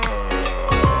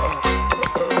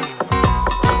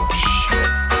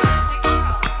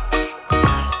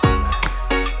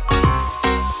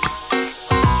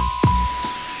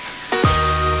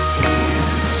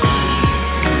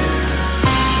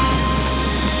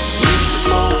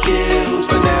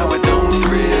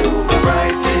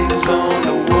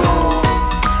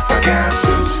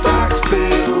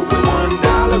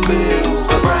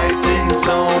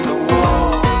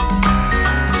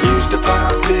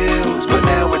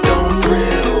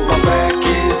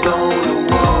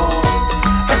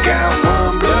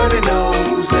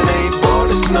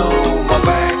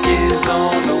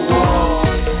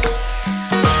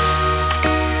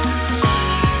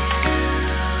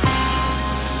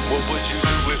What would you do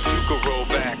if you could roll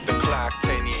back the clock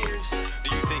 10 years?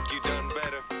 Do you think you done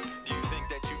better? Do you think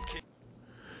that you can?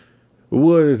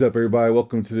 What is up, everybody?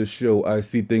 Welcome to the show. I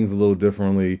see things a little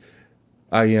differently.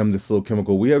 I am the slow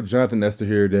chemical. We have Jonathan Esther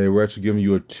here today. We're actually giving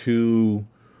you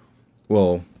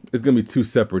well, it's going to be two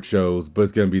separate shows, but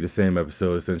it's going to be the same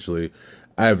episode, essentially.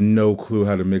 I have no clue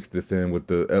how to mix this in with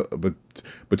but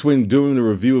between doing the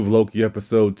review of Loki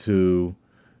episode to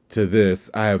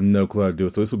this, I have no clue how to do it.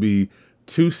 So this will be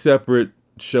two separate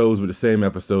shows with the same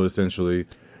episode, essentially,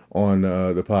 on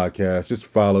the podcast. Just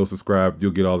follow, subscribe,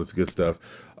 you'll get all this good stuff.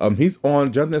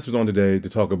 Jonathan Esther's on today to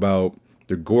talk about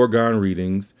the Gorgon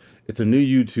Readings. It's a new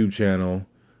YouTube channel.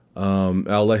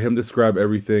 I'll let him describe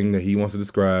everything that he wants to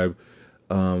describe.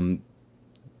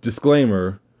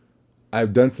 Disclaimer,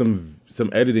 I've done some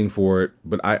editing for it,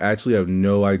 but I actually have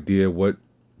no idea what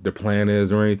the plan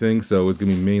is or anything, so it's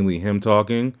going to be mainly him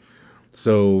talking.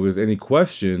 So if there's any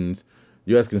questions,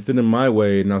 you guys can send them my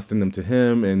way, and I'll send them to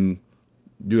him, and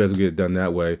you guys will get it done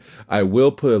that way. I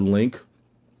will put a link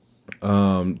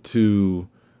to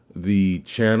the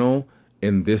channel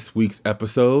in this week's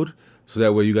episode, so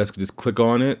that way you guys can just click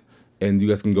on it, and you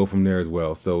guys can go from there as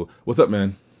well. So, what's up,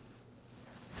 man?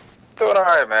 Doing all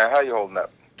right, man. How you holding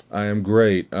up? I am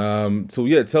great. So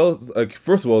yeah, tell us,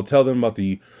 first of all, tell them about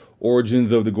the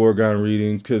origins of the Gorgon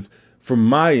readings, because from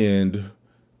my end,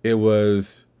 it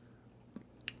was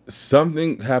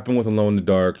something happened with Alone in the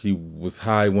Dark. He was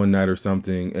high one night or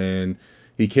something, and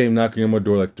he came knocking on my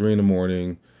door like 3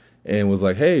 a.m. and was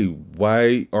like, "Hey,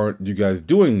 why aren't you guys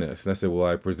doing this?" And I said, "Well,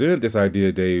 I presented this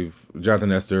idea,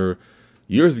 Jonathan Esther,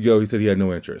 years ago." He said he had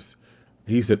no interest.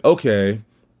 He said, "Okay."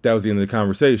 That was the end of the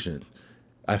conversation.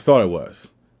 I thought it was.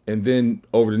 And then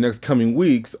over the next coming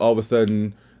weeks, all of a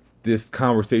sudden, this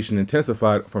conversation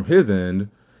intensified from his end.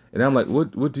 And I'm like,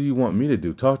 what do you want me to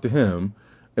do? Talk to him.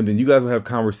 And then you guys will have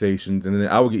conversations. And then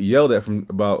I will get yelled at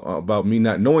about me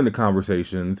not knowing the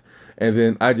conversations. And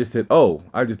then I just said, oh,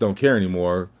 I just don't care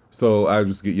anymore. So I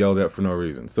just get yelled at for no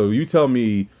reason. So you tell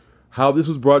me how this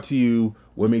was brought to you,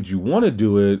 what made you want to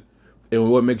do it, and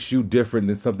what makes you different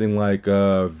than something like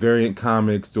Variant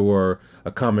Comics or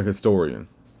a comic historian.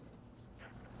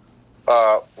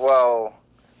 Well,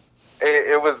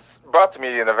 it was brought to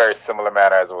me in a very similar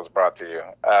manner as it was brought to you.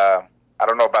 I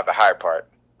don't know about the high part,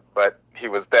 but he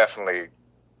was definitely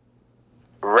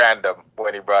random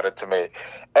when he brought it to me.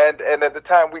 And at the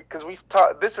time, because we've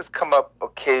talked, this has come up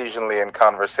occasionally in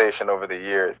conversation over the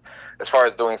years, as far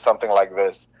as doing something like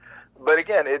this. But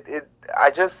again,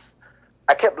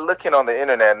 I kept looking on the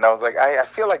internet, and I was like, I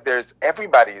feel like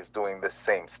everybody is doing the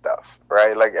same stuff,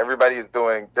 right? Like everybody is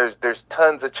doing. There's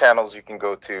tons of channels you can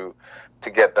go to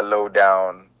get the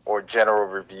lowdown or general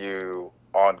review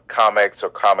on comics or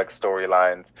comic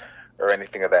storylines or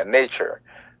anything of that nature.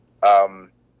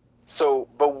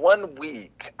 But one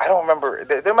week, I don't remember.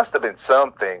 There must have been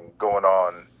something going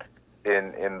on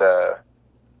in the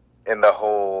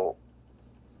whole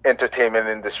entertainment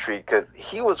industry, because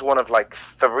he was one of like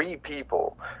 3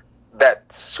 people that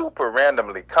super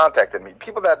randomly contacted me.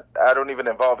 People that I don't even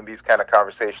involve in these kind of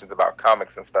conversations about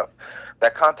comics and stuff,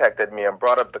 that contacted me and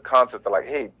brought up the concept of like,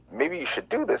 hey, maybe you should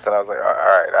do this. And I was like, all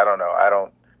right, I don't know.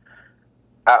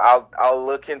 I'll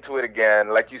look into it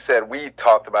again. Like you said, we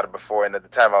talked about it before, and at the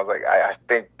time I was like, I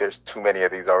think there's too many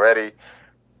of these already.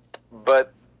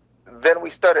 But then we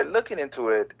started looking into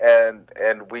it, and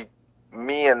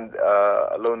me and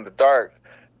Alone in the Dark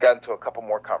got into a couple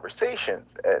more conversations.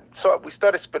 And so we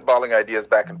started spitballing ideas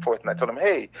back and forth. And I told him,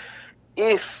 hey,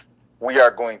 if we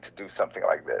are going to do something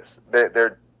like this, there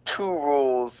are 2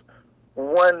 rules.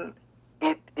 One,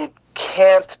 it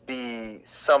can't be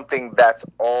something that's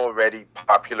already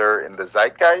popular in the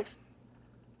zeitgeist.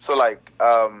 So like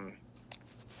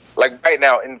right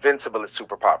now, Invincible is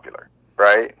super popular,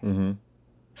 right? Mm-hmm.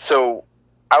 So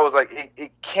I was like,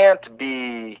 it can't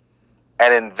be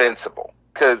an Invincible,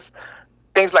 because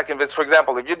things like Invincible, for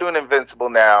example, if you're doing Invincible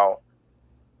now,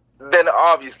 then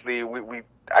obviously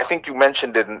I think you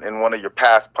mentioned it in one of your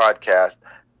past podcasts.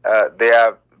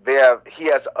 He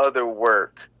has other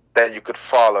work that you could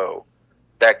follow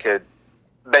that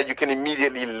you can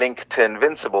immediately link to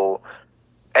Invincible,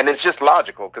 and it's just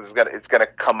logical because it's gonna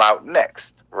come out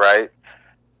next, right?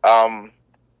 So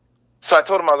I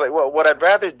told him, I was like, well, what I'd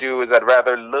rather do is I'd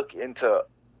rather look into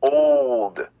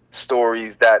old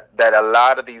stories that a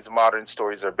lot of these modern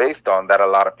stories are based on, that a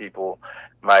lot of people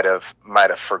might have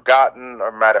forgotten or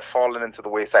might have fallen into the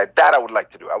wayside. That I would like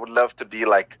to do. I would love to be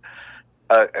like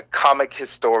a comic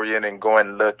historian and go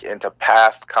and look into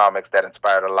past comics that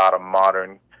inspired a lot of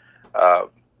modern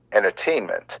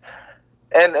entertainment.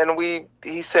 And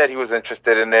he said he was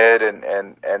interested in it,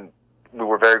 and we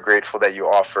were very grateful that you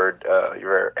offered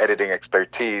your editing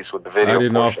expertise with the I video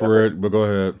didn't portion of offer it. it, but go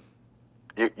ahead.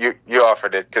 You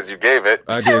offered it because you gave it.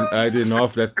 I didn't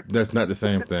offer. That's not the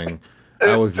same thing.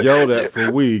 I was yelled at you, for you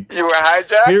were weeks.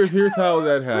 hijacked. Here's how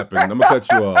that happened. I'm gonna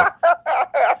cut you off.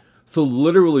 So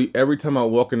literally every time I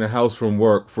walk in the house from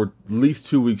work for at least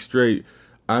 2 weeks straight,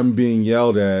 I'm being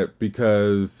yelled at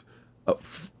because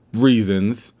of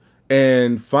reasons.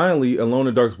 And finally, Alone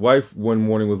in the Dark's wife one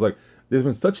morning was like, "There's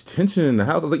been such tension in the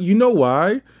house." I was like, "You know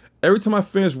why? Every time I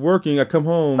finish working, I come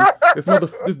home. This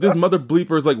mother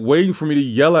bleeper is like waiting for me to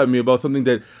yell at me about something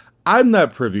that I'm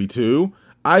not privy to.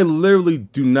 I literally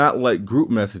do not like group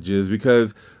messages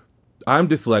because I'm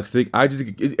dyslexic.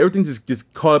 Everything just gets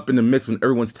caught up in the mix when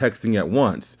everyone's texting at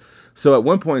once. So at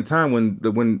one point in time,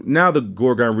 when now the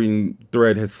Gorgon reading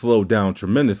thread has slowed down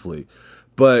tremendously,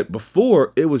 but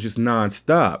before it was just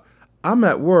nonstop. I'm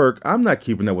at work. I'm not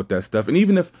keeping up with that stuff. And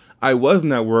even if I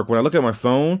wasn't at work, when I look at my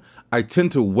phone, I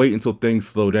tend to wait until things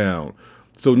slow down.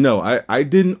 So no, I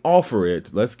didn't offer it.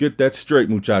 Let's get that straight,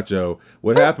 muchacho.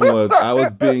 What happened was I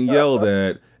was being yelled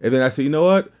at, and then I said, you know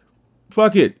what?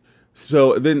 Fuck it.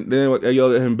 So then I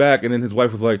yelled at him back, and then his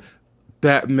wife was like,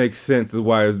 "That makes sense. Is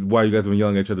why you guys have been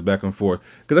yelling at each other back and forth."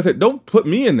 Because I said, "Don't put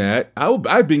me in that.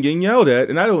 I've been getting yelled at,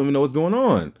 and I don't even know what's going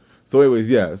on." So, anyways,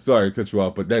 yeah, sorry to cut you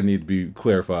off, but that needed to be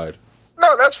clarified.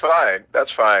 No, that's fine.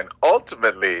 That's fine.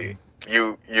 Ultimately,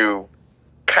 you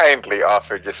kindly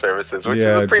offered your services, which is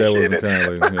Yeah, that wasn't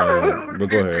appreciated. kindly. Yeah, but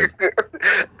go ahead.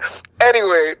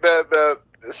 Anyway, the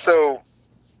so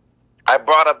I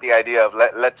brought up the idea of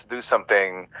let's do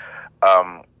something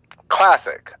um,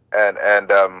 classic, and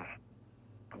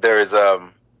there is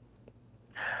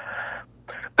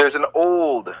there's an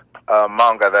old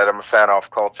manga that I'm a fan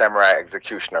of called Samurai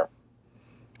Executioner.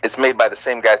 It's made by the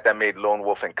same guys that made Lone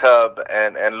Wolf and Cub,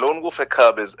 and Lone Wolf and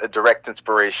Cub is a direct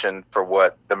inspiration for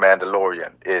what The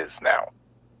Mandalorian is now.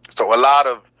 So a lot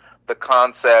of the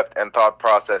concept and thought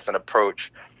process and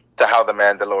approach to how The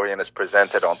Mandalorian is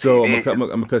presented on So TV. I'm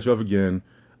gonna cut you off again.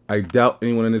 I doubt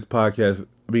anyone in this podcast.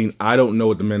 I mean, I don't know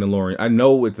what the Mandalorian. I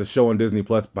know it's a show on Disney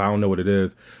Plus, but I don't know what it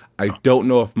is. I don't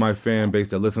know if my fan base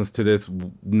that listens to this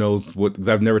knows what, because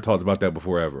I've never talked about that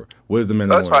before ever. What is the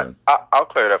That's fine. Mandalorian? I'll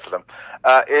clear it up for them.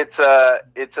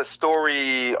 It's a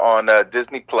story on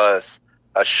Disney Plus,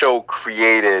 a show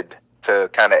created to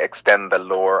kind of extend the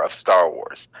lore of Star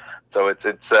Wars. So it's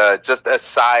just a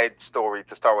side story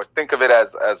to Star Wars. Think of it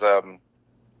as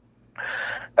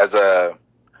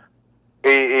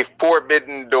a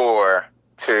forbidden door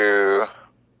to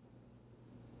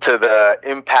the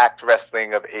Impact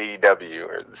Wrestling of AEW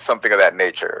or something of that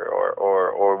nature,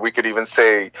 or we could even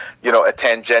say, a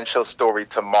tangential story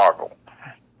to Marvel,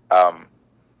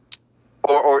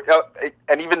 or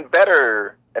an even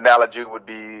better analogy would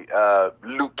be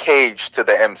Luke Cage to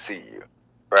the MCU,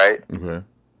 right? Okay.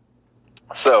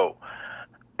 So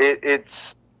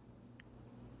it's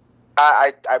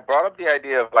I brought up the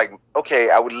idea of like,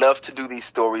 okay, I would love to do these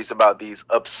stories about these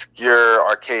obscure,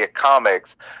 archaic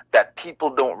comics that people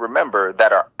don't remember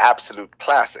that are absolute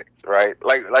classics, right?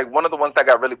 Like one of the ones that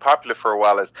got really popular for a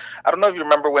while is, I don't know if you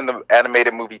remember when the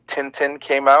animated movie Tintin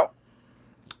came out.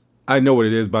 I know what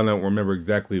it is, but I don't remember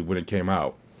exactly when it came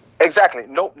out. Exactly.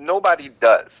 No, nobody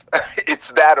does.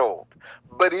 It's that old.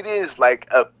 But it is like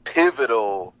a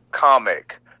pivotal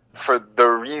comic for the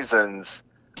reasons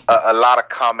a lot of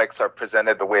comics are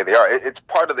presented the way they are. It's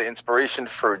part of the inspiration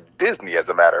for Disney, as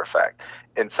a matter of fact,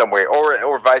 in some way,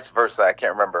 or vice versa. I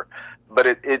can't remember,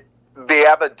 but they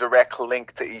have a direct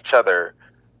link to each other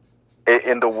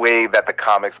in the way that the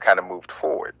comics kind of moved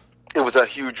forward. It was a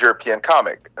huge European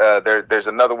comic. There's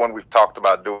another one we've talked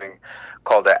about doing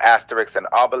called the Asterix and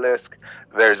Obelisk.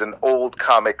 There's an old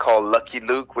comic called Lucky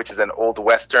Luke, which is an old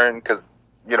Western, because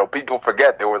people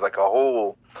forget there was like a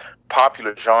whole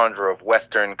popular genre of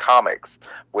Western comics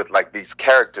with like these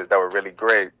characters that were really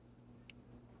great.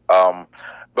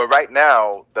 But right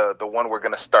now, the one we're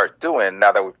going to start doing,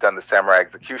 now that we've done the Samurai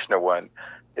Executioner one,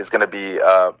 is going to be,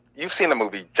 you've seen the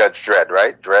movie Judge Dredd,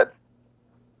 right? Dredd?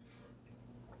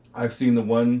 I've seen the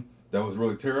one that was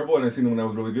really terrible, and I've seen the one that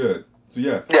was really good. So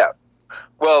yes. Yeah.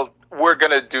 Well, we're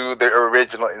going to do the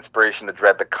original inspiration to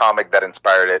Dredd, the comic that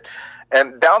inspired it.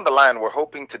 And down the line, we're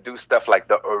hoping to do stuff like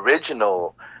the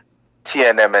original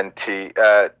TNMNT,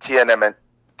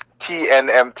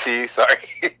 sorry,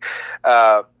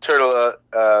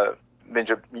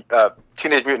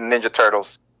 Teenage Mutant Ninja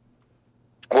Turtles.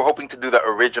 We're hoping to do the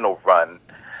original run,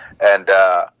 and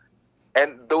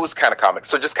those kind of comics.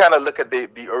 So just kind of look at the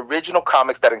original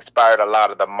comics that inspired a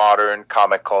lot of the modern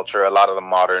comic culture, a lot of the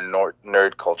modern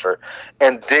nerd culture,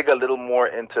 and dig a little more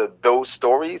into those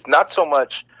stories. Not so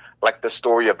much like the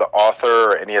story of the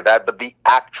author or any of that, but the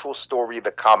actual story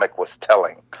the comic was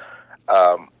telling.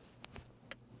 Um,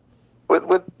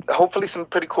 with hopefully some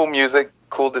pretty cool music,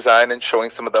 cool design, and showing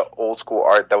some of the old school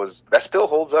art that still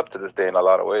holds up to this day in a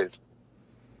lot of ways.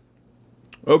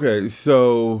 Okay,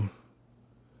 so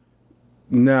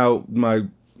now my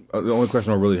the only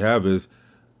question I really have is,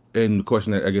 and the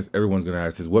question that I guess everyone's gonna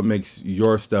ask is, what makes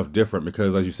your stuff different?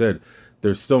 Because as you said,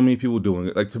 there's so many people doing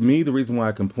it. Like to me, the reason why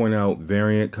I can point out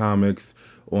variant comics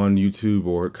on YouTube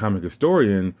or Comic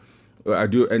Historian, I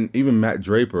do, and even Matt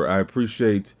Draper, I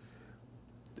appreciate.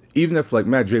 Even if like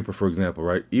Matt Draper, for example,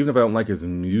 right? Even if I don't like his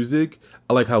music,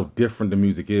 I like how different the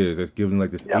music is. It's giving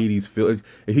like this Yeah. 80s feel. And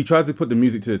he tries to put the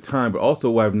music to the time, but also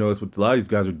what I've noticed what a lot of these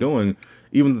guys are doing,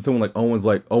 even someone like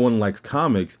Owen likes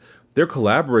comics, they're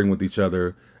collaborating with each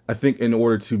other. I think in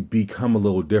order to become a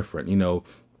little different.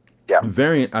 Yeah.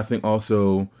 Variant I think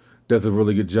also does a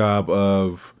really good job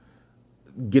of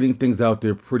getting things out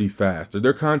there pretty fast.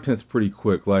 Their content's pretty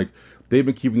quick. Like they've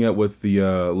been keeping up with the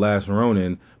Last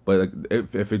Ronin, but like,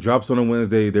 if it drops on a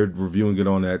Wednesday, they're reviewing it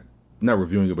on that, not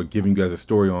reviewing it, but giving you guys a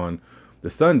story on the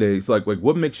Sunday. So like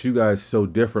what makes you guys so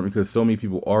different? Because so many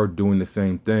people are doing the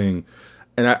same thing.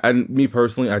 And me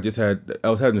personally, I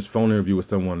was having this phone interview with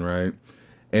someone, right?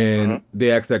 Hmm. And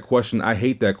they asked that question. I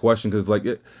hate that question because, like,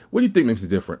 what do you think makes it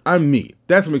different? I'm me.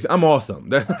 That's what makes I'm awesome.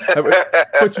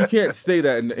 But you can't say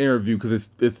that in the interview because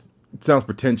it sounds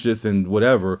pretentious and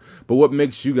whatever. But what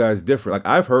makes you guys different?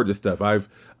 Like, I've heard this stuff. I've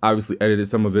obviously edited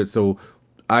some of it, so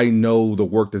I know the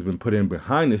work that's been put in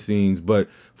behind the scenes. But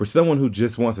for someone who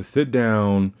just wants to sit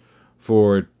down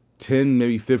for 10,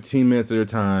 maybe 15 minutes at a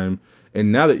time,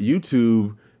 and now that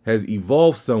YouTube has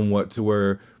evolved somewhat to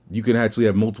where you can actually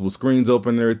have multiple screens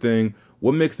open and everything.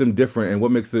 What makes them different, and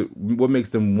what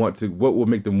will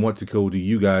make them want to go to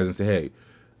you guys and say, hey,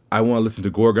 I want to listen to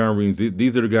Gorgon Readings.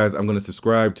 These are the guys I'm going to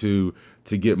subscribe to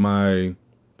get my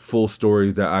full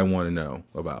stories that I want to know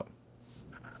about.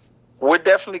 We're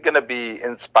definitely going to be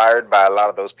inspired by a lot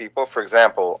of those people. For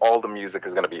example, all the music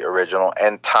is going to be original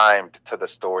and timed to the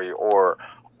story, or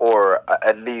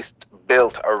at least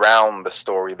built around the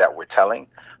story that we're telling.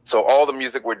 So all the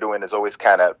music we're doing is always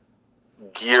kind of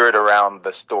geared around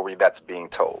the story that's being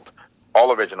told.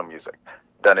 All original music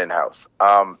done in house.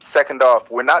 Second off,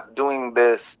 we're not doing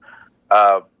this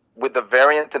uh, with the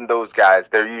variant and those guys.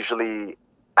 They're usually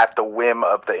at the whim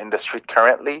of the industry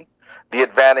currently. The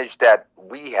advantage that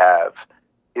we have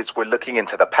is we're looking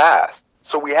into the past.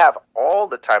 So we have all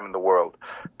the time in the world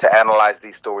to analyze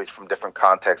these stories from different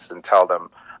contexts and tell them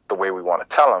the way we want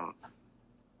to tell them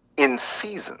in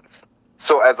seasons.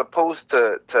 So as opposed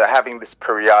to having this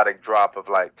periodic drop of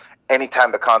like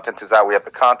anytime the content is out, we have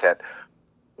the content.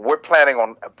 We're planning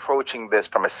on approaching this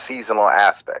from a seasonal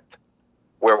aspect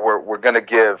where we're going to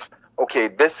give, okay,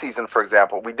 this season, for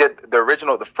example, we did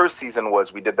the first season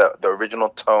was we did the original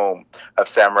tome of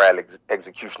Samurai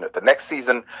Executioner. The next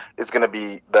season is going to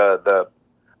be the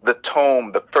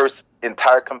tome, the first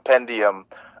entire compendium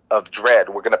of Dread.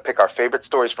 We're going to pick our favorite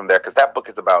stories from there because that book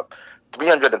is about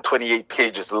 328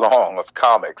 pages long of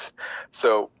comics.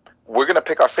 So we're going to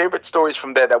pick our favorite stories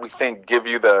from there that we think give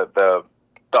you the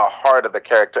heart of the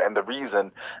character and the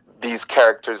reason these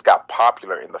characters got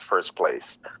popular in the first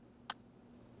place.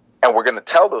 And we're going to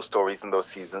tell those stories in those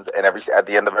seasons, and at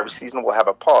the end of every season we'll have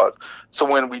a pause. So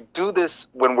when we do this,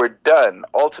 when we're done,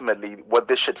 ultimately what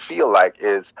this should feel like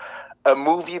is a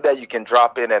movie that you can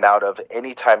drop in and out of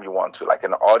anytime you want to, like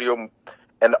an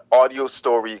audio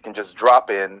story you can just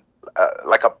drop in,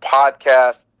 like a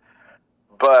podcast,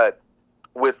 but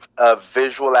with a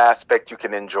visual aspect you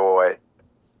can enjoy,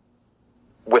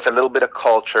 with a little bit of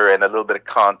culture and a little bit of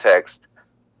context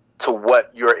to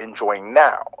what you're enjoying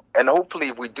now. And hopefully,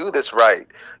 if we do this right,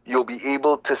 you'll be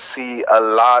able to see a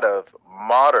lot of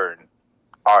modern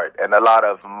art and a lot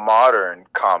of modern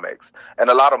comics and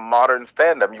a lot of modern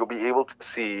fandom. You'll be able to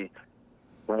see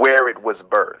where it was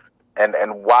birthed and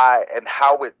why and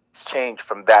how it's changed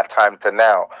from that time to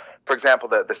now. For example,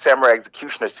 the Samurai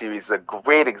Executioner series is a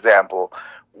great example.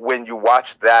 When you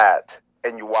watch that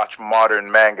and you watch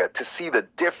modern manga, to see the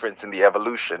difference in the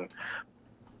evolution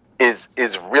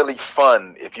is really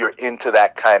fun if you're into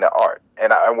that kind of art.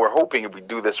 And we're hoping if we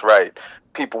do this right,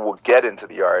 people will get into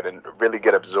the art and really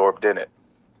get absorbed in it.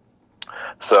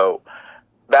 So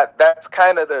that's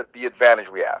kind of the advantage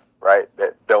we have, right?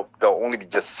 That they'll only be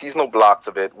just seasonal blocks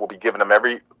of it. We'll be giving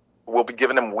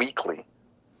them weekly.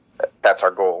 That's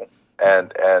our goal.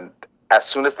 And as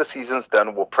soon as the season's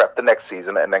done, we'll prep the next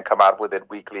season and then come out with it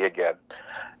weekly again,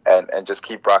 and just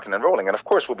keep rocking and rolling. And of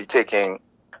course, we'll be taking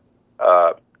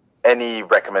any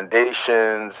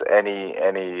recommendations, any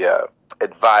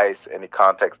advice, any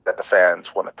context that the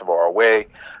fans want to throw away,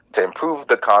 to improve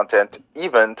the content,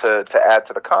 even to add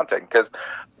to the content, because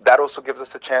that also gives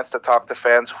us a chance to talk to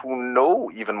fans who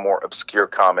know even more obscure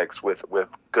comics with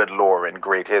good lore and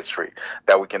great history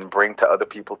that we can bring to other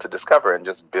people to discover and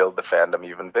just build the fandom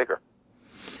even bigger.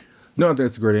 No, I think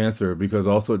that's a great answer because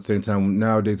also at the same time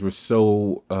nowadays we're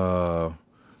so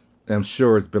I'm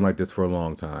sure it's been like this for a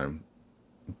long time,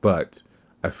 but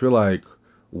I feel like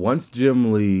once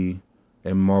Jim Lee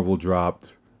and Marvel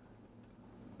dropped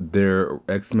their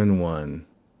X-Men 1,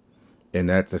 and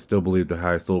that's, I still believe, the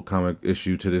highest sold comic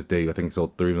issue to this day. I think it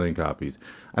sold 3 million copies.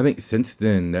 I think since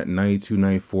then, that 92,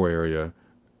 94 area,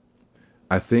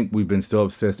 I think we've been so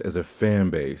obsessed as a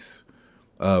fan base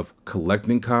of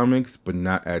collecting comics, but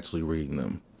not actually reading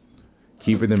them.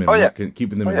 Keeping them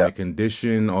in mint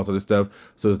condition, all sort of stuff.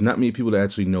 So there's not many people that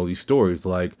actually know these stories.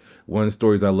 Like, one of the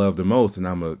stories I love the most, and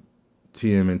I'm a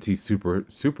TMNT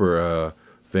super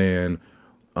fan,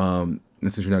 and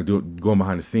since you're not going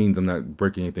behind the scenes, I'm not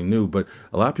breaking anything new. But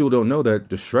a lot of people don't know that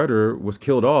the Shredder was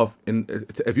killed off. And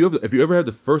if you ever had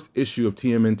the first issue of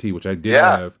TMNT, which I did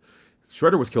have,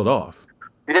 Shredder was killed off.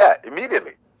 Yeah,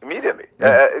 immediately.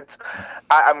 Yeah.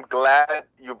 I'm glad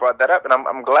you brought that up, and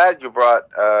I'm glad you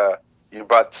brought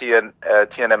TNMT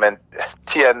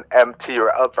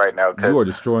up right now. You are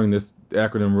destroying this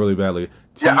acronym really badly.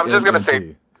 Yeah, I'm just gonna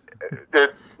say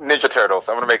the Ninja Turtles.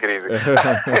 I'm gonna make it easy.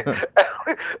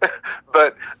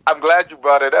 But I'm glad you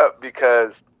brought it up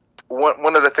because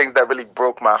one of the things that really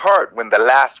broke my heart when The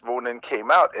Last Ronin came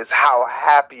out is how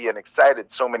happy and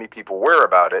excited so many people were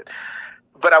about it.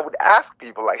 But I would ask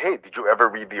people like, hey, did you ever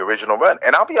read the original run?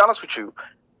 And I'll be honest with you,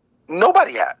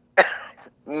 nobody had.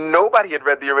 Nobody had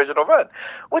read the original run,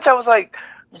 which I was like,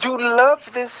 you love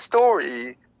this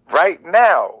story right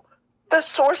now. The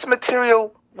source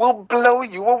material will blow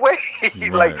you away.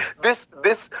 Right. Like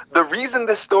the reason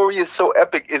this story is so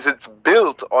epic is it's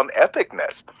built on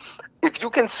epicness. If you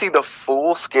can see the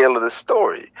full scale of the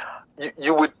story,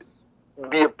 you would,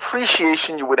 the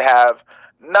appreciation you would have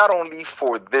not only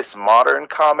for this modern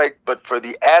comic, but for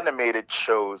the animated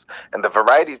shows and the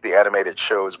varieties the animated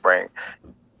shows bring.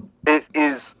 It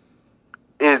is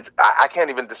I can't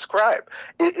even describe.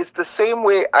 It's the same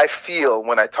way I feel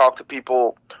when I talk to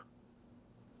people.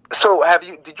 So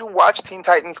did you watch Teen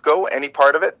Titans Go, any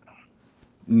part of it?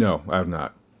 No, I have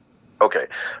not. Okay.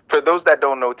 For those that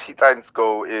don't know, Teen Titans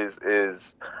Go is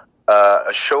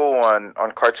a show on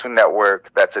Cartoon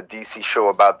Network that's a DC show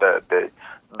about the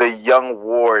young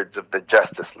wards of the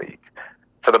Justice League,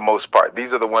 for the most part.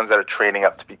 These are the ones that are training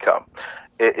up to become.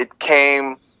 It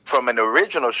came from an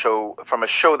original show, from a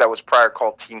show that was prior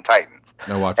called Teen Titans.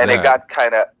 I watched that. And it got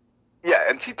kind of,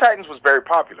 and Teen Titans was very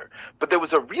popular. But there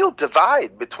was a real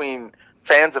divide between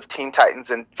fans of Teen Titans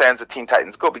and fans of Teen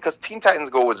Titans Go, because Teen Titans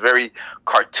Go was very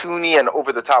cartoony and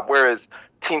over the top, whereas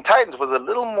Teen Titans was a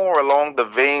little more along the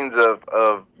veins of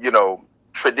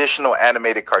traditional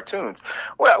animated cartoons,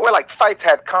 where like fights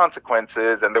had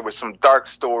consequences and there were some dark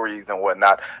stories and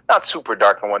whatnot, not super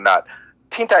dark and whatnot.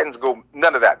 Teen Titans Go,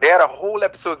 none of that. They had a whole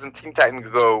episode in Teen Titans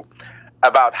Go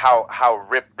about how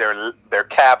ripped their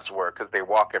calves were because they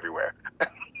walk everywhere.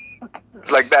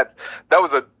 Like that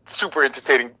was a super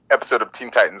entertaining episode of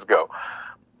Teen Titans Go.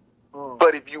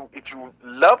 But if you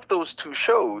love those two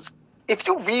shows, if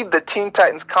you read the Teen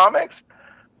Titans comics,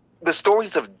 the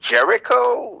stories of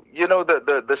Jericho,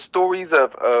 the stories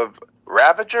of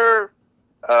Ravager,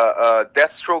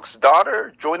 Deathstroke's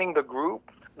daughter joining the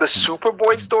group, the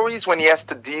Superboy stories when he has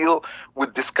to deal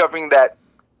with discovering that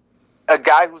a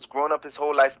guy who's grown up his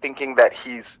whole life thinking that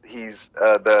he's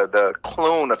the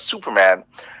clone of Superman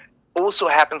also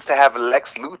happens to have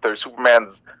Lex Luthor,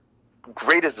 Superman's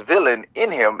greatest villain,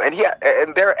 in him, and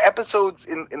there are episodes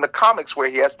in the comics where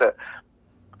he has to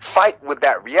fight with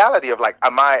that reality of like,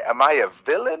 am I a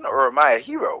villain or am I a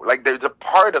hero? Like, there's a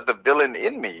part of the villain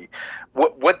in me.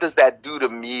 What does that do to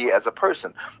me as a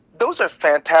person? Those are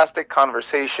fantastic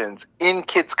conversations in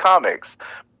kids' comics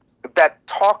that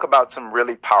talk about some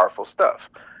really powerful stuff.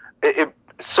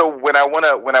 So when I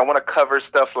wanna cover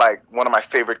stuff like one of my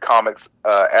favorite comics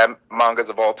and mangas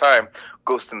of all time,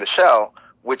 Ghost in the Shell,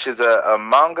 which is a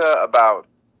manga about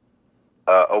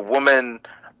a woman,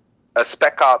 a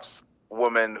spec ops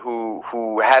woman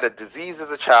who had a disease as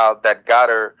a child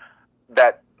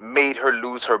that made her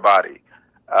lose her body,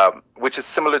 which is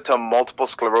similar to multiple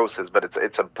sclerosis, but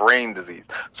it's a brain disease.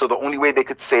 So the only way they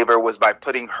could save her was by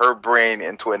putting her brain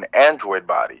into an android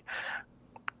body.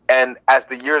 And as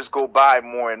the years go by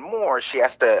more and more, she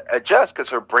has to adjust because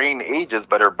her brain ages,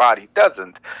 but her body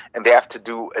doesn't. And they have to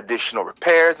do additional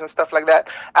repairs and stuff like that.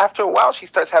 After a while, she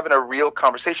starts having a real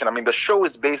conversation. I mean, the show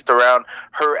is based around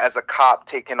her as a cop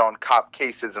taking on cop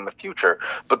cases in the future.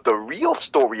 But the real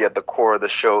story at the core of the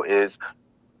show is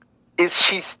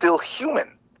she still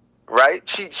human? Right?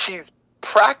 She's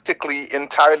practically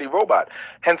entirely robot.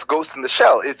 Hence, Ghost in the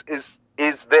Shell.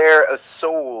 Is there a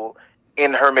soul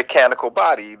in her mechanical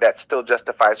body that still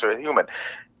justifies her as human?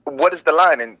 What is the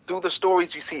line? And through the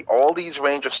stories, you see all these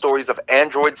range of stories of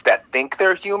androids that think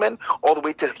they're human, all the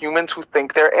way to humans who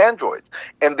think they're androids.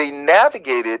 And they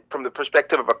navigate it from the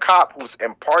perspective of a cop who's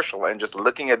impartial and just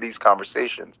looking at these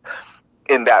conversations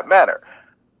in that manner.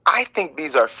 I think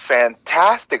these are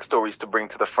fantastic stories to bring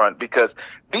to the front because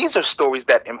these are stories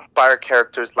that inspire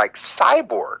characters like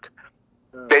Cyborg.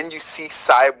 Then you see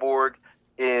Cyborg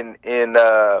in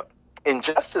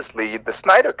Justice League, the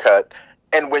Snyder Cut,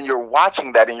 and when you're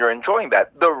watching that and you're enjoying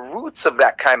that, the roots of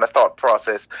that kind of thought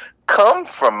process come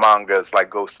from mangas like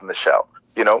Ghost in the Shell.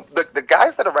 You know, the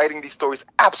guys that are writing these stories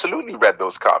absolutely read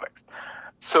those comics.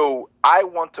 So I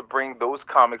want to bring those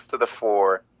comics to the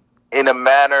fore in a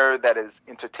manner that is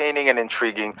entertaining and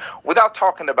intriguing without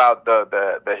talking about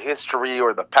the history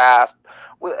or the past,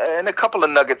 and a couple of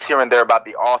nuggets here and there about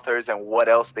the authors and what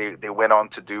else they went on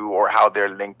to do or how they're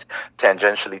linked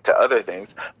tangentially to other things.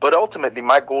 But ultimately,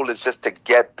 my goal is just to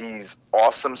get these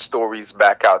awesome stories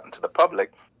back out into the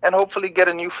public and hopefully get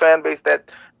a new fan base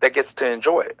that gets to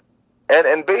enjoy it.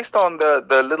 And based on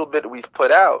the little bit we've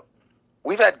put out,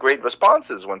 we've had great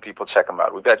responses when people check them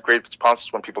out. We've had great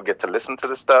responses when people get to listen to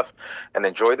the stuff and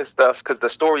enjoy the stuff because the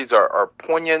stories are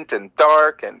poignant and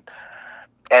dark and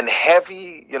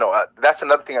heavy. You know, that's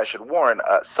another thing I should warn.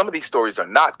 Some of these stories are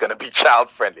not going to be child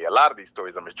friendly. A lot of these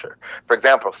stories are mature. For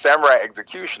example, Samurai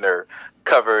Executioner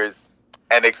covers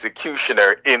an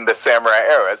executioner in the samurai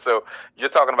era. So you're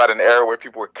talking about an era where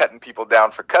people were cutting people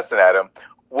down for cussing at them.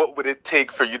 What would it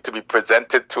take for you to be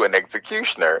presented to an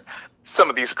executioner? Some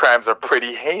of these crimes are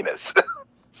pretty heinous.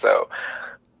 So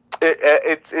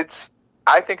it's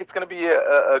I think it's going to be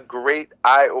a great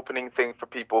eye-opening thing for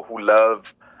people who love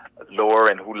lore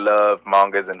and who love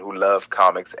mangas and who love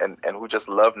comics and who just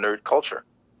love nerd culture.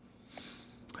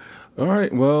 All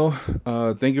right. Well,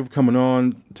 thank you for coming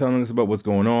on, telling us about what's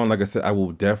going on. Like I said, I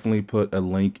will definitely put a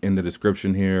link in the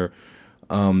description here.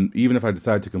 Even if I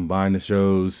decide to combine the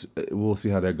shows, we'll see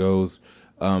how that goes.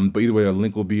 But either way, a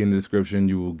link will be in the description.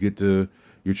 You will get to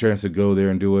your chance to go there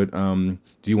and do it.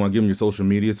 Do you want to give them your social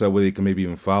media so that way they can maybe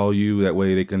even follow you? That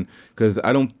way they can, because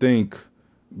I don't think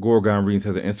Gorgon Readings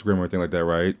has an Instagram or anything like that,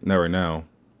 right? Not right now.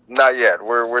 Not yet.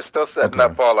 We're still setting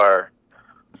Okay. up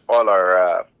all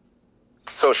our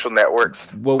social networks.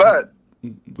 Well, But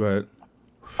go ahead.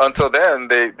 until then,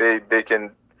 they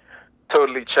can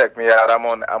totally check me out. I'm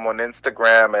on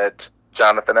Instagram at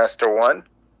Jonathan Esther1.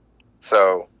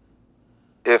 So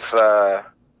if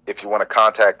you want to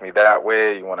contact me that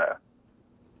way, you want to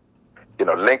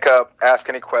link up, ask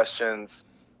any questions.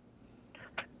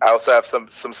 I also have some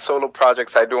solo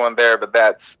projects I do on there, but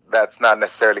that's not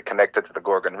necessarily connected to the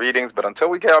Gorgon readings. But until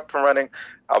we get up and running,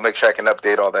 I'll make sure I can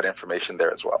update all that information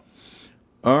there as well.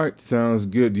 All right, sounds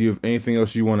good. Do you have anything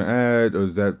else you want to add, or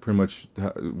is that pretty much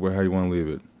how you want to leave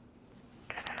it?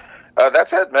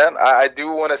 That's it, man. I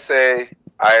do want to say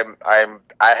I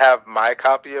have my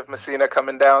copy of Messina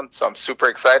coming down, so I'm super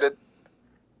excited.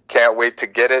 Can't wait to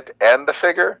get it and the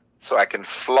figure so I can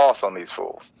floss on these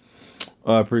fools.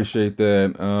 I appreciate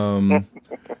that.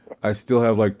 I still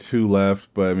have like 2 left,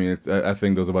 but I mean, I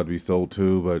think those are about to be sold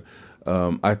too. But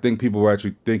I think people were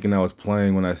actually thinking I was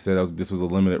playing when I said this was a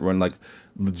limited run. Like,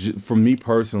 legit, for me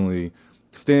personally,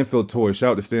 Stanfield Toys.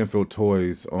 Shout out to Stanfield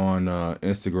Toys on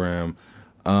Instagram.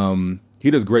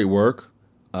 He does great work.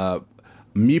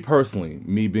 Me personally,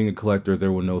 me being a collector, as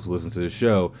everyone knows who listens to the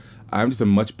show, I'm just a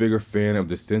much bigger fan of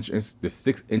the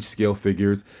 6-inch scale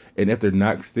figures. And if they're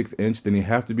not 6-inch, then they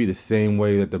have to be the same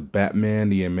way that the Batman,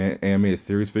 the animated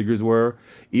series figures were.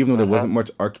 Even though there wasn't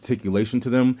much articulation to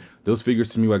them, those figures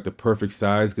to me were like the perfect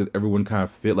size because everyone kind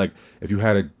of fit. Like if you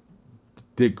had a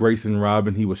Dick Grayson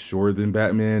Robin, he was shorter than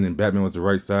Batman, and Batman was the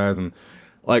right size. And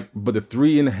but the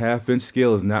 3.5-inch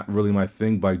scale is not really my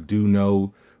thing. But I do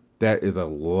know that is a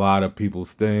lot of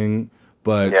people's thing.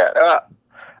 But yeah,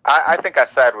 I think I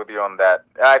side with you on that.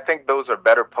 I think those are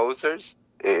better posers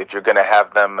if you're going to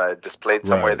have them displayed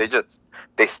somewhere. Right.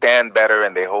 They stand better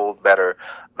and they hold better.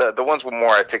 The ones with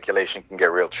more articulation can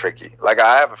get real tricky. Like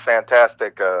I have a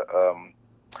fantastic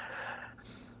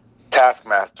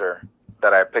Taskmaster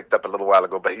that I picked up a little while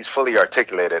ago, but he's fully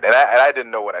articulated, and I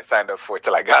didn't know what I signed up for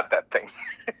till I got that thing.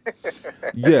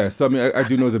 Yeah, so I mean, I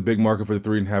do know there's a big market for the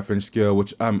 3.5 inch scale,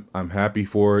 which I'm happy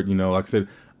for it. You know, like I said,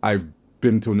 I've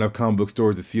been to enough comic book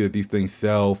stores to see that these things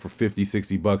sell for 50,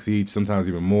 $60 each, sometimes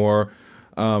even more.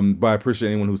 But I appreciate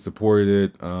anyone who supported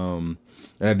it. And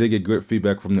I did get good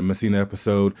feedback from the Messina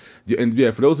episode. Yeah, and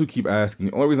yeah, for those who keep asking,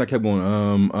 the only reason I kept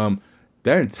going,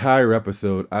 that entire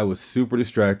episode, I was super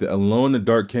distracted. Alone in the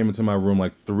Dark came into my room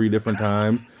like 3 different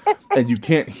times, and you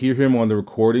can't hear him on the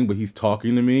recording, but he's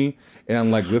talking to me, and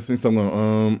I'm like listening, so I'm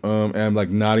going, and I'm like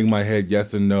nodding my head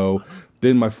yes and no.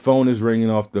 Then my phone is ringing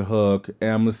off the hook, and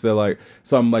I'm just like,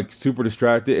 so I'm like super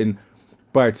distracted, and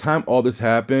by the time all this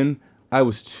happened, I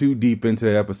was too deep into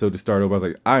that episode to start over. I was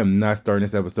like, I am not starting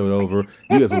this episode over.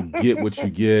 You guys will get what you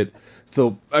get.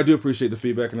 So I do appreciate the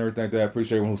feedback and everything like that. I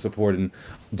appreciate everyone who's supporting.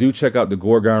 Do check out the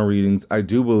Gorgon readings. I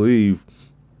do believe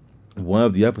one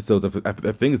of the episodes, I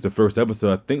think it's the first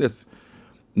episode. I think that's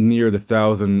near the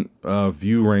 1,000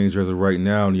 view range as of right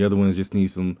now, and the other ones just need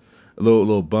a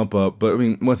little bump up. But I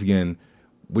mean, once again,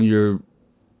 when you're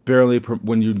barely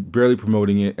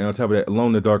promoting it, and on top of that, Alone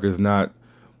in the Dark is not.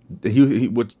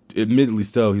 Which admittedly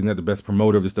so, he's not the best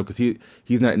promoter of this stuff because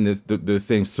he's not in the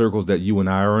same circles that you and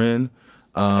I are in.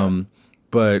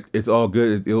 But it's all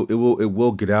good. It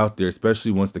will get out there,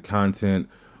 especially once the content,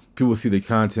 people see the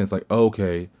content's like,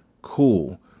 okay,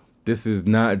 cool. This is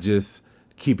not just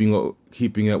keeping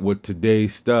up with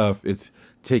today's stuff. It's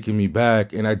taking me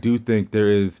back, and I do think there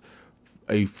is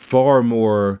a far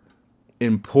more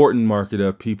important market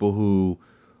of people who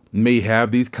may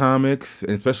have these comics,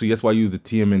 and especially that's why I use the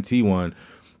TMNT one.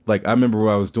 Like I remember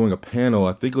when I was doing a panel,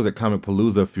 I think it was at Comic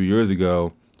Palooza a few years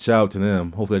ago. Shout out to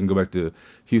them. Hopefully I can go back to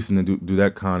Houston and do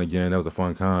that con again. That was a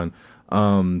fun con.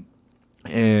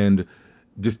 And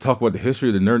just talk about the history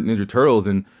of the Ninja Turtles,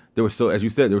 and there was as you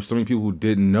said, there were so many people who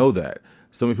didn't know that.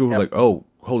 So many people were like, oh,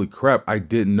 holy crap, I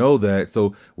didn't know that.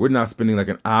 So we're not spending like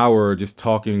an hour just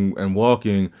talking and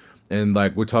walking, and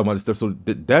like we're talking about this stuff. So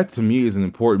that to me is an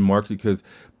important market because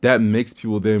that makes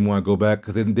people then want to go back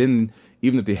because then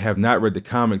even if they have not read the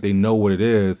comic, they know what it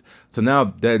is. So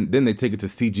now then they take it to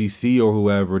CGC or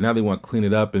whoever. Now they want to clean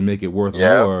it up and make it worth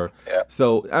more. Yeah.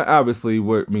 So obviously,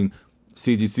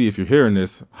 CGC, if you're hearing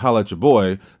this, holla at your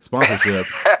boy, sponsorship.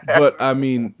 But I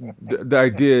mean, the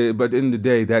idea, but at the end of the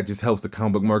day, that just helps the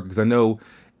comic book market because I know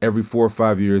every 4 or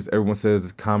 5 years, everyone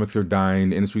says comics are dying.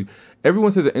 The industry,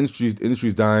 everyone says the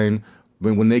industry's dying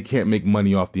when they can't make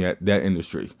money off that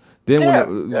industry.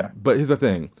 Then but here's the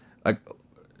thing, like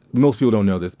most people don't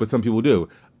know this, but some people do.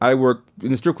 I work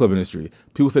in the strip club industry.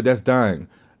 People said that's dying.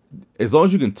 As long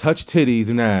as you can touch titties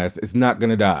and ass, it's not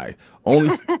gonna die.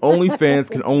 Only fans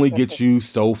can only get you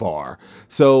so far.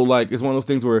 So like it's one of those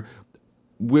things where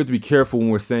we have to be careful when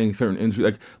we're saying certain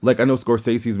industry. Like I know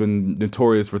Scorsese's been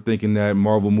notorious for thinking that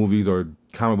Marvel movies or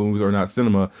comic book movies are not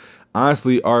cinema.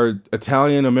 Honestly, are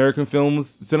Italian American films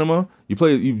cinema? You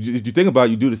think about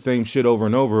it, you do the same shit over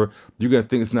and over, you're gonna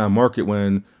think it's not a market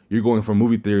when you're going from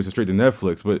movie theaters straight to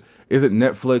Netflix. But isn't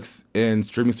Netflix and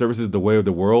streaming services the way of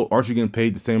the world? Aren't you getting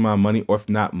paid the same amount of money, or if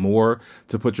not more,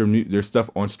 to put your stuff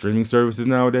on streaming services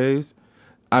nowadays?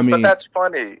 I mean, but that's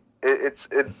funny.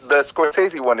 The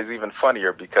Scorsese one is even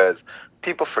funnier because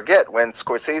people forget when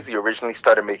Scorsese originally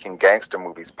started making gangster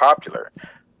movies popular.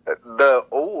 The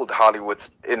old Hollywood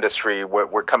industry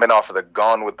were coming off of the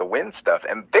Gone with the Wind stuff,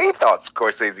 and they thought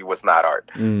Scorsese was not art,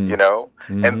 you know?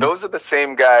 Mm-hmm. And those are the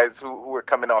same guys who were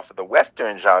coming off of the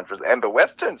Western genres, and the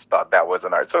Westerns thought that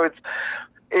wasn't art. So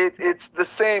it's the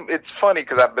same. It's funny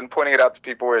because I've been pointing it out to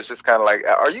people where it's just kind of like,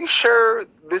 are you sure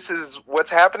this is what's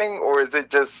happening, or is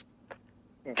it just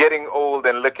getting old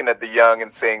and looking at the young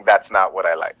and saying that's not what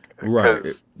I like?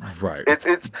 Right.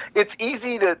 It's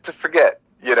easy to forget.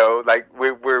 You know, like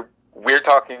we're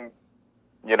talking,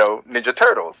 you know, Ninja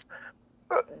Turtles.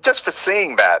 Just for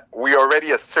saying that, we're already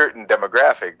a certain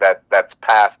demographic that's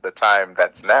past the time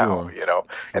that's now. Sure. You know,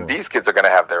 and these kids are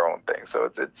gonna have their own thing.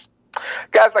 So it's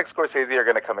guys like Scorsese are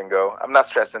gonna come and go. I'm not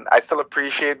stressing. I still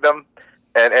appreciate them.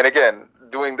 And again,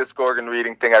 doing this Gorgon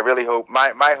reading thing, I really hope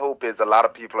my hope is a lot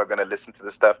of people are gonna listen to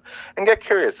this stuff and get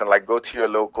curious and like go to your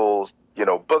local, you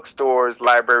know, bookstores,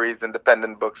 libraries,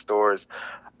 independent bookstores,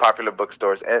 popular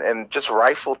bookstores, and just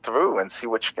rifle through and see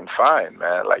what you can find,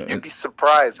 man. Like you'd be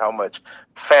surprised how much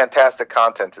fantastic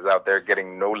content is out there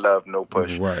getting no love, no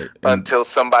push, until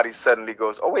somebody suddenly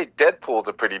goes, oh wait, Deadpool's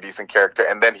a pretty decent character,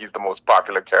 and then he's the most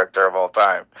popular character of all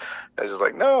time. It's just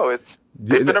like, no,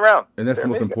 they've been around. And that's the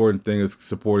most important thing, is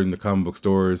supporting the comic book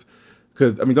stores.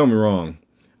 Because, I mean, don't get me wrong,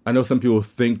 I know some people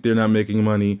think they're not making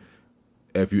money.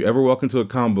 If you ever walk into a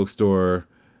comic book store,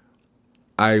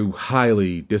 I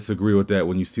highly disagree with that.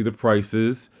 When you see the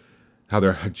prices, how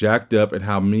they're jacked up, and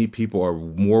how many people are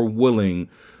more willing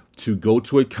to go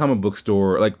to a comic book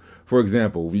store. Like, for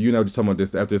example, you and I were just talking about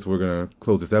this. After this, we're gonna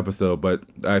close this episode, but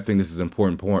I think this is an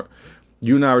important point.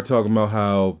 You and I were talking about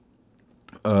how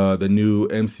the new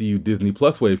MCU Disney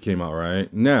Plus wave came out,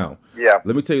 right? Now, Yeah.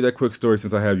 let me tell you that quick story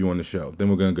since I have you on the show. Then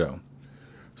we're gonna go.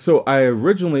 So I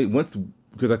originally once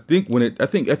because I think when it I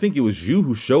think it was you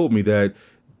who showed me that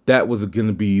that was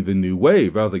gonna be the new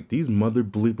wave. I was like, these mother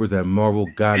bleepers at Marvel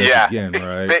got us Yeah. again,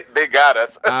 right? They got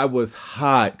us. I was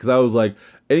hot because I was like,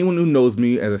 anyone who knows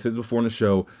me, as I said before in the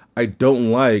show, I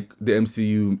don't like the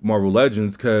MCU Marvel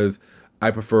Legends because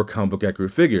I prefer comic book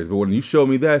accurate figures. But when you showed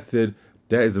me that, I said,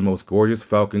 that is the most gorgeous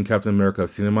Falcon Captain America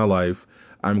I've seen in my life.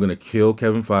 I'm gonna kill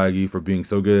Kevin Feige for being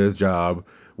so good at his job,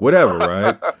 whatever,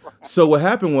 right? So what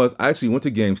happened was I actually went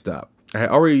to GameStop. I had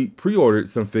already pre-ordered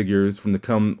some figures from the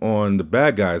come on the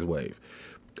bad guys wave,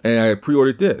 and I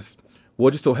pre-ordered this. Well,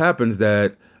 it just so happens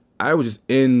that I was just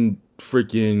in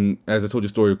freaking, as I told you a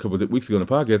story a couple of weeks ago in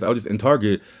the podcast, I was just in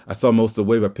Target. I saw most of the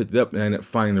wave. I picked it up and I ended up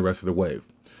finding the rest of the wave.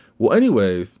 Well,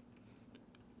 anyways,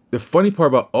 the funny part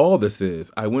about all this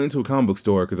is I went into a comic book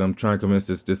store because I'm trying to convince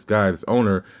this guy, this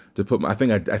owner, to put my, I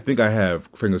think I have,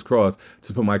 fingers crossed,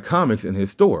 to put my comics in his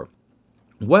store.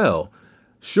 Well,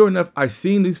 sure enough, I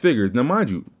seen these figures. Now, mind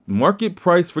you, market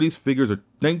price for these figures are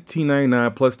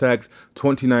 $19.99 plus tax,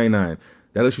 $20.99.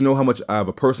 That lets you know how much I have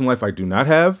a personal life I do not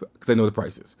have because I know the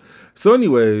prices. So,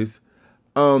 anyways,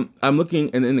 I'm looking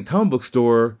in the comic book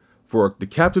store for the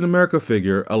Captain America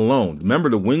figure alone. Remember,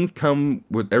 the wings come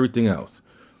with everything else.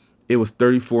 It was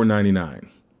 $34.99.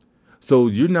 So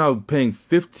you're now paying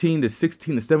 $15 to $16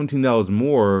 to $17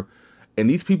 more, and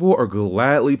these people are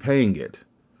gladly paying it.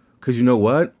 Because you know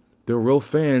what? They're real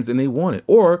fans and they want it.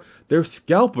 Or they're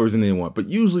scalpers and they want it. But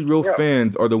usually real Yeah.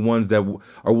 fans are the ones that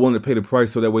are willing to pay the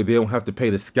price so that way they don't have to pay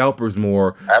the scalpers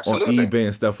more Absolutely. on eBay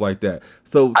and stuff like that.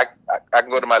 So, I can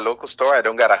go to my local store. I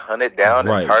don't got to hunt it down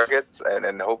Right. in Targets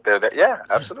and hope they're there. Yeah,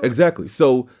 absolutely. exactly.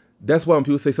 So that's why when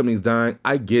people say something's dying,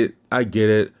 I get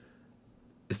it.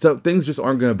 Some things just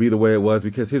aren't going to be the way it was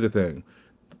because here's the thing.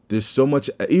 There's so much,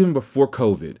 even before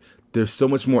COVID, there's so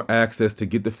much more access to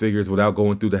get the figures without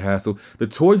going through the hassle. The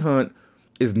toy hunt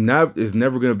is never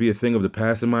going to be a thing of the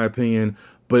past, in my opinion,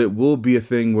 but it will be a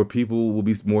thing where people will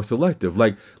be more selective.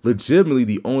 Like, legitimately,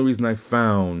 the only reason I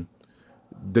found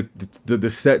the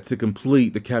set to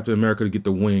complete the Captain America to get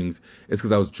the wings is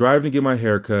because I was driving to get my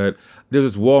hair cut.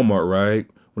 There's this Walmart, right?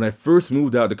 When I first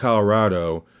moved out to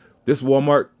Colorado, this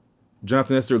Walmart,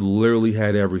 Jonathan Esther literally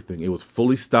had everything. It was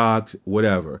fully stocked,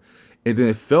 whatever. And then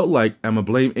it felt like, I'm going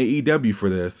to blame AEW for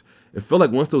this. It felt like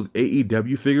once those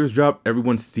AEW figures dropped,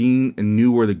 everyone seen and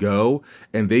knew where to go.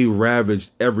 And they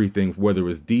ravaged everything, whether it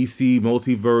was DC,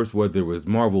 Multiverse, whether it was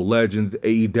Marvel Legends,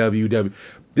 AEW.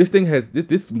 This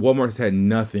Walmart has had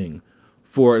nothing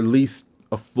for at least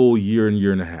a full year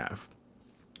and a half.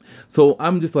 So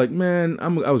I'm just like, man,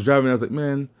 I was driving, I was like,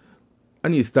 man, I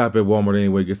need to stop at Walmart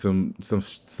anyway, get some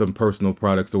personal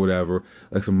products or whatever,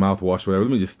 like some mouthwash or whatever.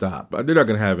 Let me just stop. They're not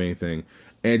gonna have anything,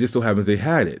 and it just so happens they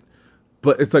had it.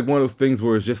 But it's like one of those things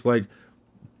where it's just like,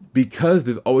 because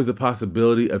there's always a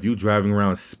possibility of you driving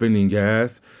around spending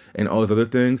gas and all those other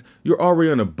things, you're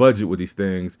already on a budget with these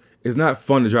things. It's not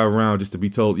fun to drive around just to be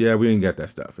told, yeah, we ain't got that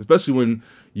stuff. Especially when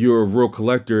you're a real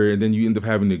collector and then you end up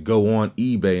having to go on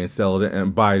eBay and sell it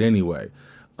and buy it anyway.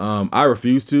 I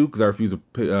refuse to because I refuse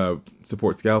to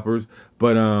support scalpers.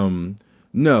 But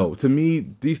no, to me,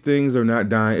 these things are not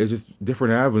dying. It's just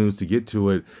different avenues to get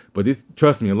to it. But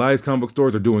trust me, a lot of these comic book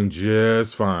stores are doing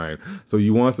just fine. So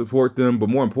you want to support them. But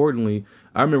more importantly,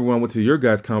 I remember when I went to your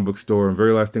guy's comic book store, and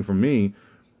very last thing for me,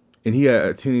 and he had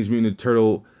a Teenage Mutant Ninja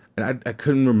Turtle, and I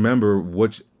couldn't remember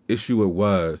which issue it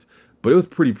was, but it was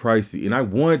pretty pricey, and I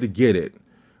wanted to get it.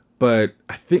 But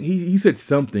I think he said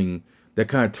something that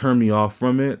kind of turned me off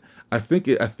from it. I thought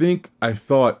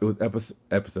it was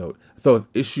episode. I thought it was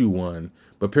issue 1,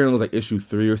 but apparently it was like issue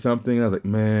 3 or something. And I was like,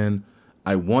 man,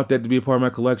 I want that to be a part of my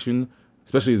collection,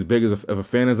 especially as big of a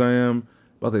fan as I am.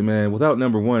 But I was like, man, without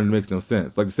number 1, it makes no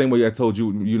sense. Like the same way I told you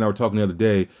and I were talking the other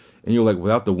day, and you were like,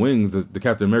 without the wings, the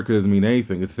Captain America doesn't mean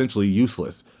anything. It's essentially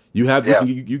useless. You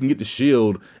can get the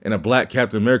shield and a black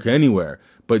Captain America anywhere,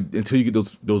 but until you get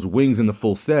those wings in the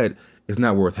full set, it's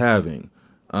not worth having.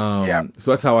 So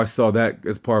that's how I saw that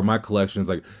as part of my collection. It's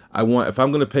like, if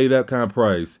I'm gonna pay that kind of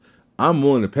price, I'm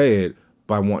willing to pay it,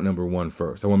 but I want number 1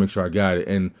 first. I want to make sure I got it.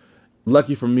 And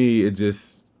lucky for me,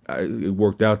 it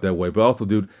worked out that way. But also,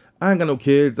 dude, I ain't got no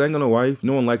kids, I ain't got no wife,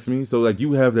 no one likes me. So like,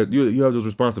 you have those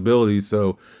responsibilities.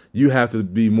 So you have to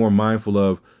be more mindful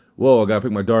of whoa, I gotta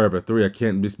pick my daughter up at 3. I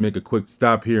can't just make a quick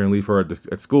stop here and leave her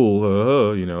at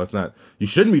school. You know, it's not. You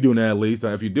shouldn't be doing that at least.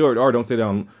 If you do it, or don't say that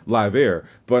on live air.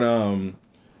 But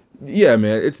yeah,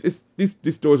 man, it's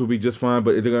these stores will be just fine,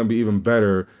 but they're gonna be even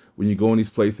better when you go in these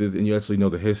places and you actually know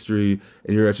the history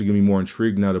and you're actually gonna be more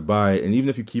intrigued now to buy it. And even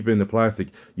if you keep it in the plastic,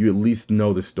 you at least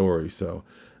know the story. So,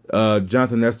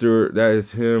 Jonathan Nestor, that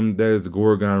is him. That is the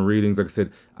Gorgon Readings. Like I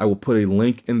said, I will put a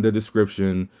link in the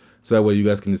description so that way you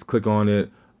guys can just click on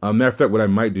it. Matter of fact, what I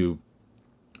might do,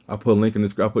 I'll put a link in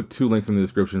this. I'll put 2 links in the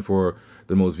description for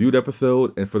the most viewed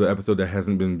episode and for the episode that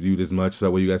hasn't been viewed as much. So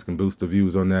that way you guys can boost the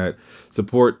views on that.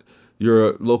 Support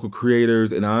your local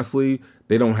creators. And honestly,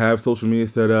 they don't have social media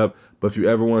set up. But if you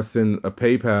ever want to send a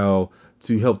PayPal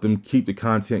to help them keep the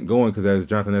content going, because as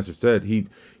Jonathan Nestor said, he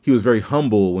was very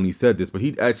humble when he said this, but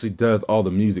he actually does all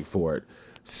the music for it.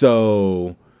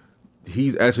 So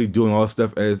he's actually doing all the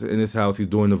stuff as in his house. He's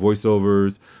doing the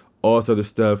voiceovers, all this other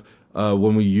stuff.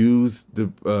 When we use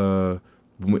when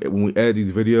we edit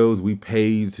these videos, we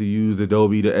pay to use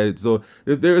Adobe to edit. So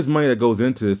there is money that goes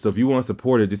into this. So if you want to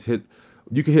support it,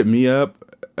 you can hit me up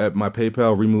at my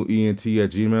PayPal,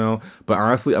 removeent@gmail. But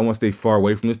honestly, I want to stay far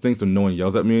away from this thing so no one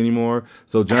yells at me anymore.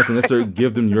 So Jonathan, let's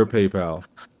give them your PayPal.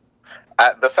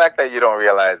 The fact that you don't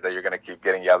realize that you're going to keep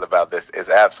getting yelled about this is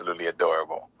absolutely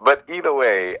adorable. But either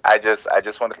way, I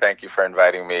just want to thank you for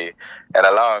inviting me and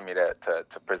allowing me to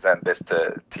present this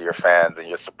to your fans and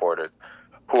your supporters,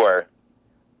 who are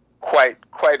quite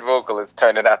vocal, it's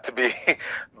turning out to be.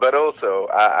 But also,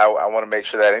 I want to make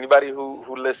sure that anybody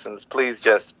who listens, please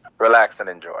just relax and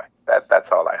enjoy. That's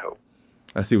all I hope.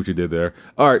 I see what you did there.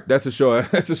 All right, that's a show.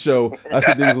 That's a show. I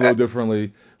see things a little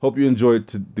differently. Hope you enjoyed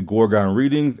the Gorgon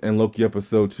Readings and Loki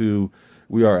episode 2.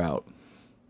 We are out.